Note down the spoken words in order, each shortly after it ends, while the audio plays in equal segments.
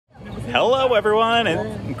Hello everyone,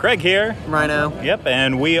 and Craig here. Ryno. Yep,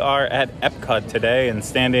 and we are at Epcot today and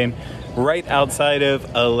standing right outside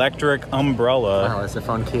of Electric Umbrella. Wow, that's a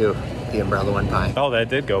fun cue. The umbrella went by. Oh, that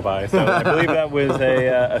did go by. So I believe that was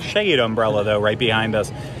a shade umbrella though right behind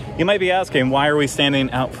us. You might be asking, why are we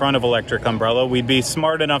standing out front of Electric Umbrella? We'd be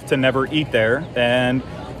smart enough to never eat there, and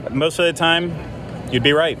most of the time, you'd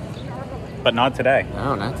be right. But not today.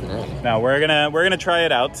 No, not today. Now we're gonna try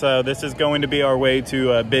it out. So this is going to be our way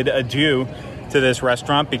to bid adieu to this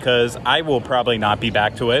restaurant, because I will probably not be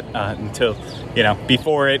back to it until, you know,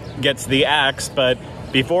 before it gets the axe. But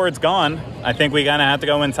before it's gone, I think we gotta have to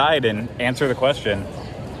go inside and answer the question: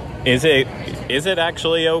 Is it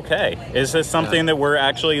actually okay? Is this something that we're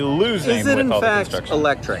actually losing? Is it with in all fact the construction?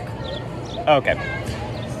 electric? Okay.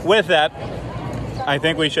 With that, I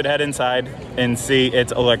think we should head inside and see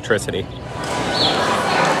its electricity.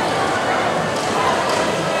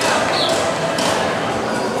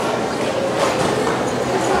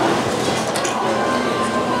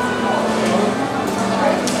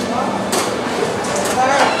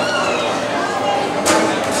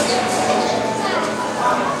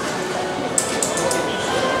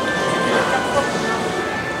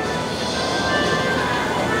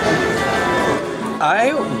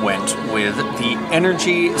 I went with the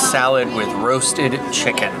energy salad with roasted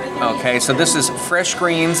chicken. Okay, so this is fresh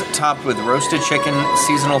greens topped with roasted chicken,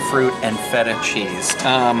 seasonal fruit, and feta cheese.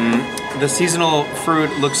 The seasonal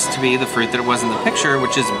fruit looks to be the fruit that it was in the picture,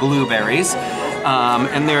 which is blueberries.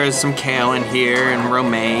 And there is some kale in here and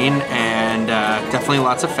romaine, and definitely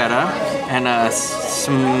lots of feta, and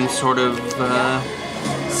some sort of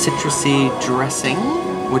citrusy dressing,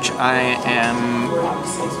 which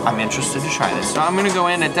I'm interested to try this. So I'm gonna go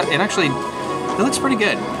in. It looks pretty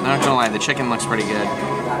good. I'm not gonna lie, the chicken looks pretty good.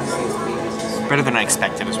 Better than I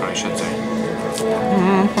expected is what I should say.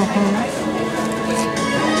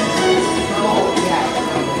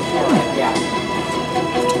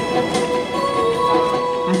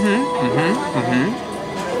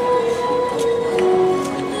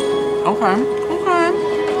 Okay.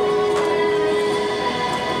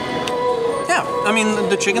 Yeah, I mean,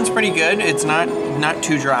 the chicken's pretty good. It's not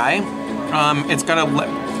too dry. It's got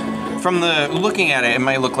from the looking at it, it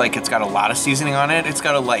might look like it's got a lot of seasoning on it. It's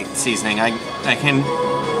got a light seasoning. I can't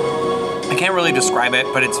really describe it,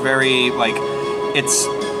 but it's very like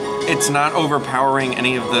it's not overpowering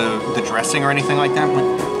any of the dressing or anything like that.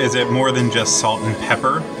 Is it more than just salt and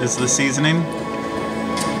pepper is the seasoning?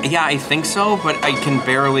 Yeah, I think so, but I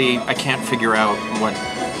can't figure out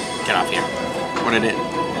get off here, what it is.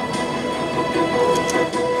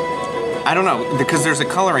 I don't know, because there's a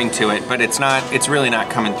coloring to it, but it's really not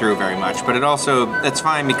coming through very much. But that's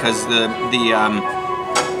fine, because the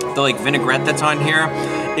like vinaigrette that's on here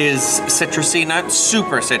is citrusy, not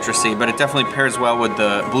super citrusy, but it definitely pairs well with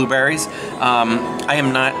the blueberries. I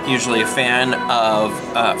am not usually a fan of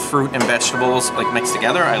fruit and vegetables like mixed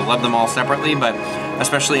together. I love them all separately, but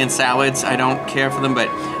especially in salads, I don't care for them. But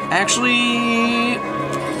actually,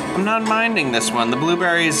 I'm not minding this one. The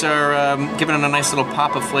blueberries are giving it a nice little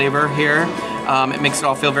pop of flavor here. It makes it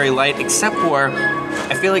all feel very light, except for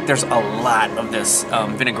I feel like there's a lot of this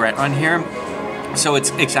vinaigrette on here. So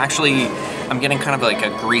it's actually, I'm getting kind of like a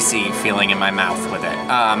greasy feeling in my mouth with it.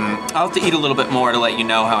 I'll have to eat a little bit more to let you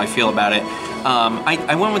know how I feel about it.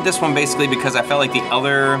 I went with this one basically because I felt like the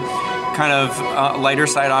other kind of lighter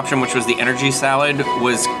side option, which was the energy salad,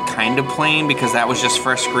 was kind of plain, because that was just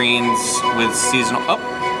fresh greens with seasonal. Oh,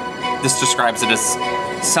 this describes it as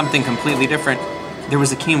something completely different. There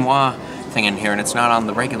was a quinoa thing in here, and it's not on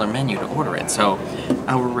the regular menu to order it, so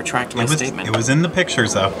I will retract my statement. It was in the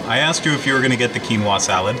pictures, though. I asked you if you were going to get the quinoa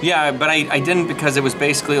salad. Yeah, but I didn't, because it was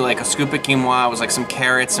basically like a scoop of quinoa. It was like some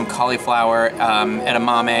carrots, some cauliflower,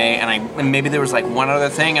 edamame, and maybe there was like one other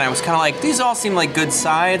thing, and I was kind of like, these all seem like good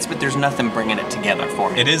sides, but there's nothing bringing it together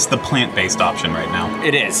for me. It is the plant-based option right now.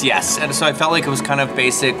 It is, yes. And so I felt like it was kind of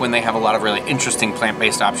basic when they have a lot of really interesting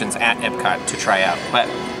plant-based options at Epcot to try out. But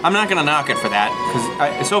I'm not gonna knock it for that,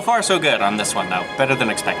 because so far so good on this one though. Better than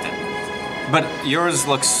expected. But yours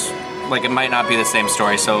looks like it might not be the same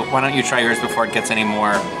story, so why don't you try yours before it gets any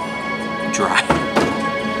more dry?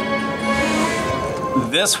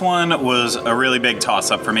 This one was a really big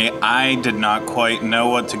toss-up for me. I did not quite know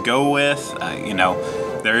what to go with. You know,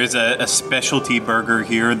 there is a specialty burger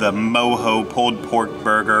here, the Mojo pulled pork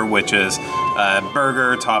burger, which is a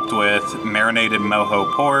burger topped with marinated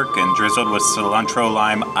mojo pork and drizzled with cilantro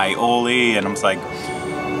lime aioli, and I was like,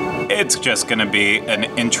 it's just going to be an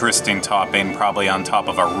interesting topping, probably on top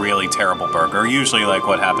of a really terrible burger, usually like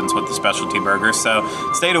what happens with the specialty burgers, so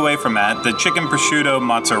stayed away from that. The chicken prosciutto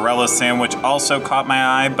mozzarella sandwich also caught my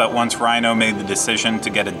eye, but once Ryno made the decision to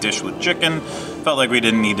get a dish with chicken, felt like we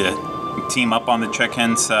didn't need to team up on the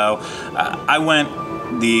chicken, so I went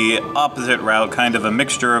the opposite route, kind of a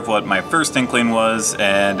mixture of what my first inkling was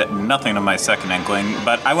and nothing of my second inkling,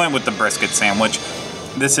 but I went with the brisket sandwich.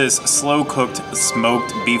 This is slow-cooked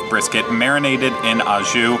smoked beef brisket marinated in au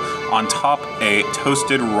jus, on top a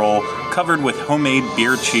toasted roll covered with homemade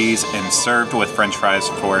beer cheese and served with french fries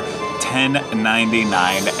for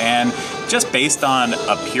 $10.99. And just based on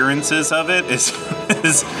appearances of it, as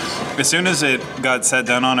soon as it got set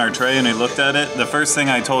down on our tray and we looked at it, the first thing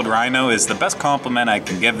I told Ryno is the best compliment I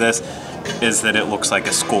can give this is that it looks like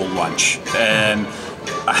a school lunch. And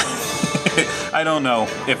I don't know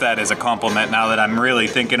if that is a compliment now that I'm really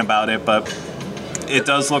thinking about it, but it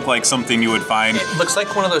does look like something you would find. It looks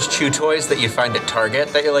like one of those chew toys that you find at Target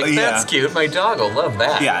that you're like, that's cute, my dog will love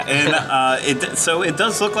that. Yeah, and so it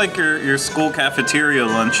does look like your school cafeteria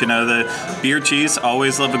lunch. You know, the beer cheese,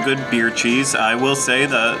 always love a good beer cheese. I will say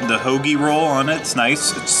the hoagie roll on it's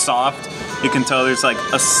nice, it's soft. You can tell there's like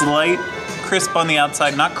a slight crisp on the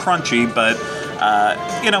outside, not crunchy, but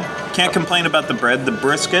you know, can't complain about the bread. The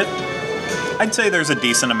brisket, I'd say there's a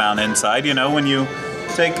decent amount inside. You know, when you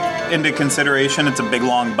take into consideration it's a big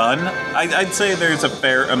long bun, I'd say there's a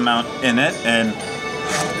fair amount in it. And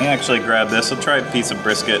I actually grab this. I'll try a piece of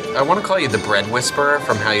brisket. I want to call you the bread whisperer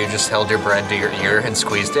from how you just held your bread to your ear and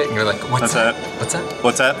squeezed it, and you're like, what's that? What's that?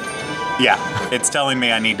 What's that? Yeah, it's telling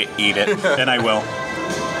me I need to eat it, and I will.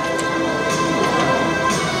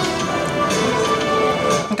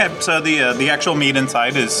 Okay, so the actual meat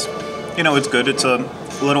inside is, you know, it's good. It's a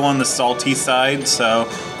little on the salty side, so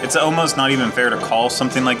it's almost not even fair to call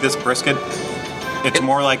something like this brisket. It's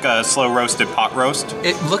more like a slow roasted pot roast.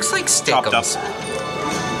 It looks like steakums.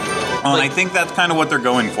 Well, and I think that's kind of what they're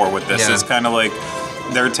going for with this. Is kind of like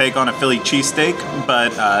their take on a Philly cheesesteak,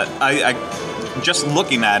 but I just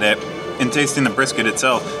looking at it and tasting the brisket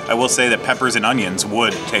itself, I will say that peppers and onions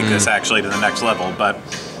would take this actually to the next level, but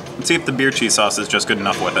let's see if the beer cheese sauce is just good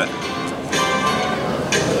enough with it.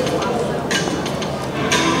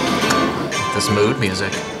 This mood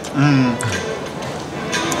music.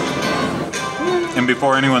 And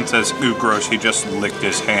before anyone says, ooh, gross, he just licked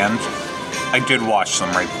his hands, I did wash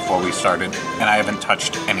them right before we started, and I haven't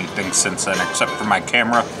touched anything since then except for my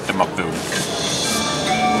camera and my food.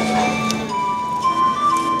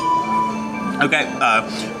 Okay,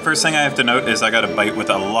 first thing I have to note is I got a bite with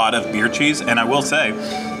a lot of beer cheese, and I will say,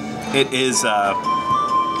 it is,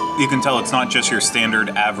 you can tell it's not just your standard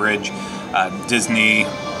average Disney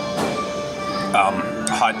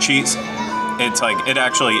hot cheese. It's like, it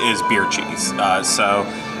actually is beer cheese. So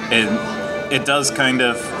it does kind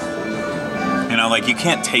of, you know, like you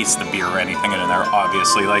can't taste the beer or anything in there,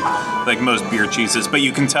 obviously, like most beer cheeses, but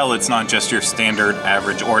you can tell it's not just your standard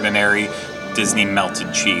average ordinary Disney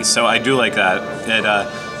melted cheese. So I do like that.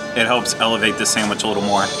 It helps elevate the sandwich a little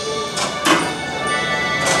more.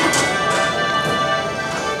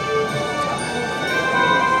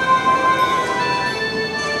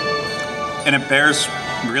 And it pairs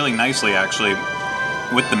really nicely, actually,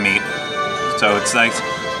 with the meat. So it's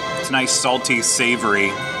nice, salty,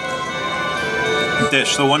 savory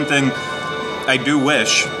dish. The one thing I do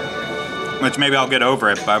wish, which maybe I'll get over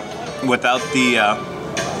it, but without the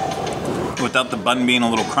bun being a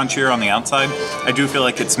little crunchier on the outside, I do feel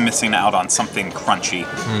like it's missing out on something crunchy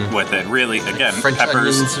with it. Really, again, French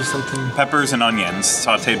onions or something? Peppers and onions,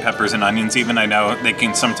 sauteed peppers and onions. Even I know they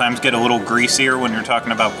can sometimes get a little greasier when you're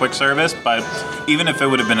talking about quick service, but even if it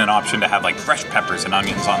would have been an option to have like fresh peppers and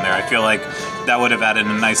onions on there, I feel like that would have added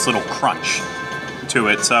a nice little crunch to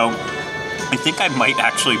it. So I think I might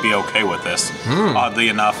actually be okay with this, oddly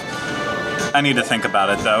enough. I need to think about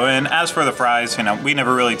it though. And as for the fries, you know, we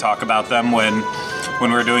never really talk about them when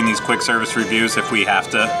we're doing these quick service reviews if we have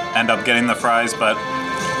to end up getting the fries, but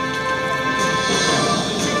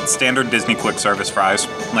standard Disney quick service fries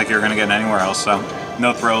like you're gonna get anywhere else. So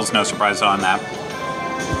no thrills, no surprises on that.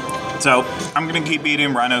 So I'm gonna keep eating,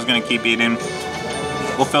 Ryno's gonna keep eating.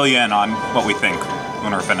 We'll fill you in on what we think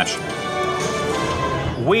when we're finished.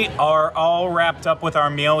 We are all wrapped up with our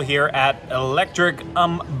meal here at Electric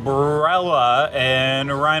Umbrella.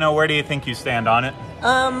 And Ryno, where do you think you stand on it?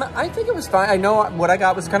 I think it was fine. I know what I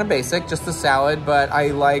got was kind of basic, just the salad, but I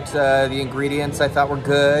liked the ingredients I thought were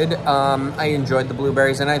good. I enjoyed the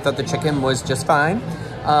blueberries, and I thought the chicken was just fine.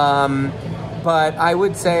 But I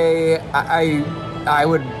would say I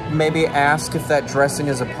would maybe ask if that dressing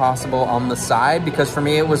is possible on the side, because for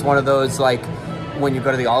me it was one of those like, when you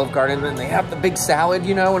go to the Olive Garden and they have the big salad,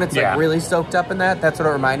 you know, and it's like really soaked up in that. That's what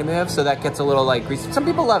it reminded me of. So that gets a little like greasy. Some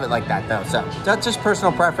people love it like that though. So that's just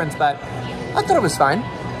personal preference, but I thought it was fine.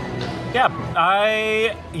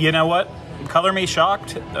 Yeah, you know what? Color me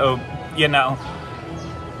shocked. Oh, you know,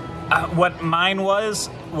 what mine was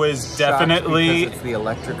definitely... Because it's the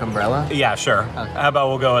electric umbrella? Yeah, sure. Okay. How about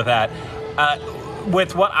we'll go with that.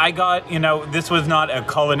 With what I got, you know, this was not a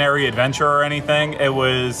culinary adventure or anything. It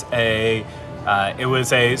was a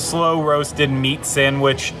slow roasted meat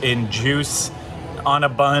sandwich in juice on a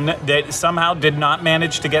bun that somehow did not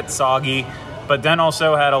manage to get soggy, but then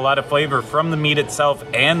also had a lot of flavor from the meat itself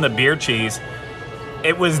and the beer cheese.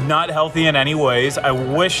 It was not healthy in any ways. I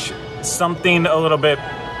wish something a little bit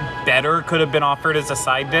better could have been offered as a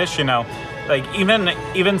side dish, you know. Like,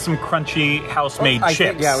 even some crunchy house-made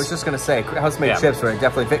chips. I was just going to say, house-made chips would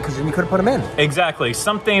definitely fit, because you could have put them in. Exactly.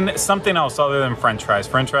 Something else other than French fries.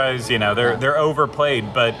 French fries, you know, they're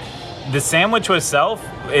overplayed, but the sandwich itself,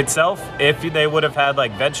 if they would have had,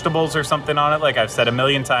 like, vegetables or something on it, like I've said a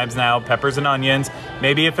million times now, peppers and onions,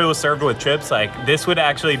 maybe if it was served with chips, like, this would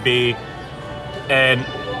actually be an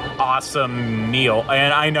awesome meal.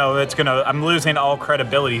 And I know I'm losing all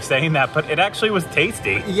credibility saying that, but it actually was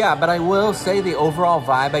tasty. Yeah, but I will say the overall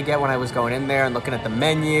vibe I get when I was going in there and looking at the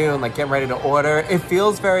menu and like getting ready to order, it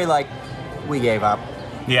feels very like we gave up.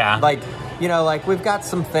 Yeah. Like, you know, like we've got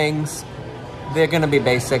some things, they're gonna be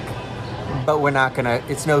basic, but we're not gonna,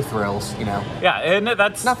 it's no thrills, you know? Yeah, and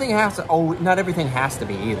that's... not everything has to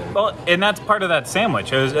be either. Well, and that's part of that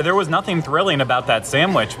sandwich. There was nothing thrilling about that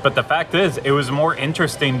sandwich, but the fact is, it was more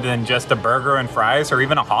interesting than just a burger and fries or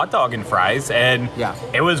even a hot dog and fries, and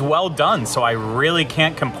it was well done, so I really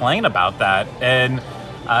can't complain about that. And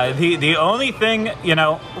the only thing, you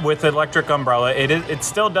know, with Electric Umbrella, it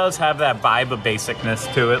still does have that vibe of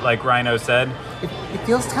basicness to it, like Ryno said. It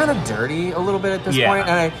feels kind of dirty a little bit at this point,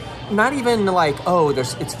 and not even like,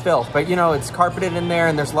 it's filth, but you know, it's carpeted in there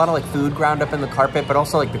and there's a lot of like food ground up in the carpet, but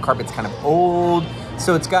also like the carpet's kind of old.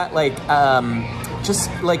 So it's got like, just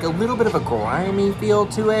like a little bit of a grimy feel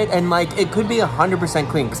to it. And like, it could be 100%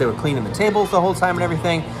 clean because they were cleaning the tables the whole time and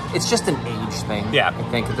everything. It's just an age thing, I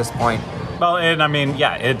think, at this point. Well, and I mean,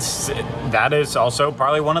 that is also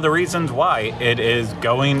probably one of the reasons why it is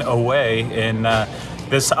going away in,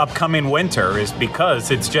 this upcoming winter, is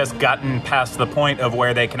because it's just gotten past the point of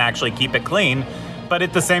where they can actually keep it clean. But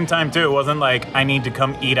at the same time, too, it wasn't like I need to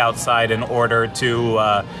come eat outside in order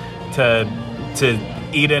to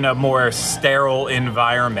eat in a more sterile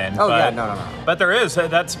environment. No. But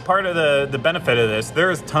that's part of the benefit of this.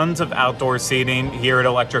 There's tons of outdoor seating here at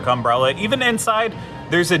Electric Umbrella. Even inside,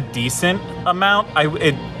 there's a decent amount.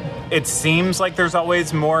 It seems like there's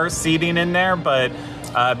always more seating in there, but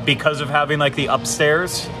because of having like the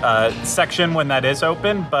upstairs section when that is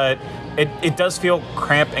open, but it does feel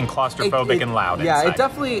cramped and claustrophobic and loud inside. It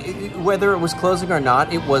definitely, whether it was closing or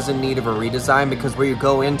not, it was in need of a redesign, because where you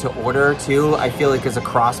go in to order too, I feel like is a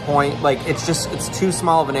cross point. Like it's too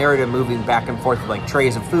small of an area to moving back and forth with like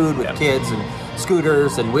trays of food with kids and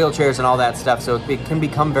scooters and wheelchairs and all that stuff. So it can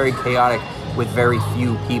become very chaotic with very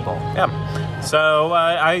few people. Yeah. So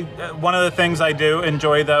one of the things I do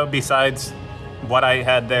enjoy though, besides what I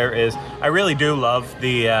had there, is I really do love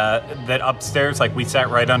that upstairs, like we sat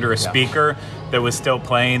right under a speaker that was still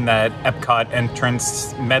playing that Epcot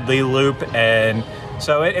entrance medley loop, and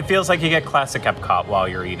so it feels like you get classic Epcot while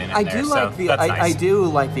you're eating it. I do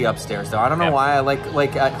like the upstairs though. I don't know why. I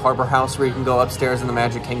like at Harbor House where you can go upstairs in the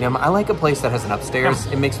Magic Kingdom. I like a place that has an upstairs.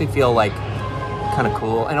 It makes me feel like kind of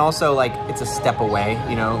cool, and also like it's a step away,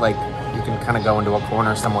 you know, like you can kind of go into a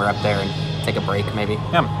corner somewhere up there and take a break maybe.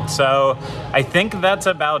 Yeah, so I think that's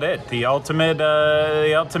about it. The ultimate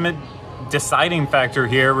deciding factor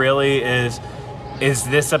here really is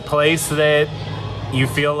this a place that you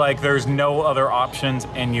feel like there's no other options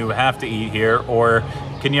and you have to eat here, or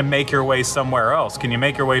can you make your way somewhere else? Can you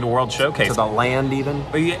make your way to World Showcase? To the land even?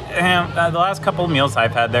 Yeah, the last couple of meals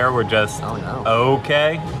I've had there were just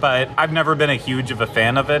okay, but I've never been a huge of a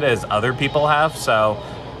fan of it as other people have, so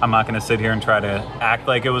I'm not going to sit here and try to act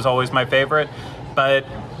like it was always my favorite. But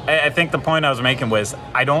I think the point I was making was,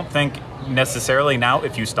 I don't think necessarily now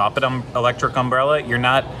if you stop at Electric Umbrella, you're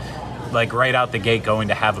not like right out the gate going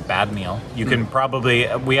to have a bad meal. You can probably,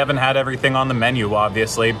 we haven't had everything on the menu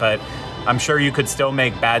obviously, but I'm sure you could still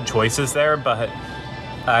make bad choices there, but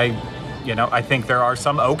I think there are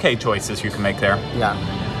some okay choices you can make there.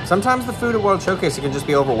 Yeah. Sometimes the food at World Showcase, it can just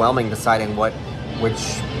be overwhelming deciding which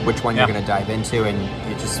one you're going to dive into, and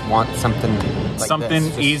you just want something like something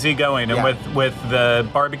easy going. And with the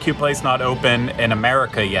barbecue place not open in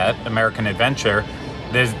America yet, American Adventure,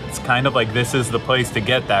 it's kind of like this is the place to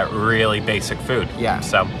get that really basic food. Yeah.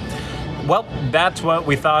 So, well, that's what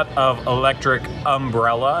we thought of Electric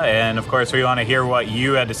Umbrella, and of course we want to hear what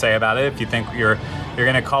you had to say about it. If you think you're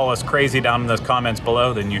going to call us crazy down in those comments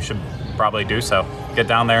below, then you should probably do so. Get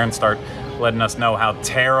down there and start letting us know how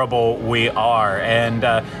terrible we are, and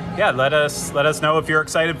yeah, let us know if you're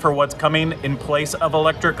excited for what's coming in place of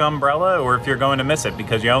Electric Umbrella, or if you're going to miss it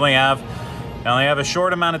because you only have a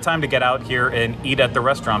short amount of time to get out here and eat at the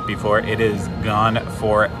restaurant before it is gone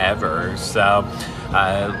forever. So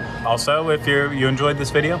also, if you enjoyed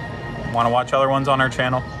this video, want to watch other ones on our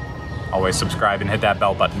channel, always subscribe and hit that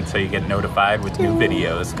bell button so you get notified with new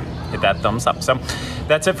videos. Hit that thumbs up. So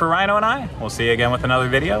that's it for Ryno and I. We'll see you again with another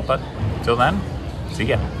video, but until then, see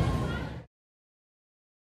ya.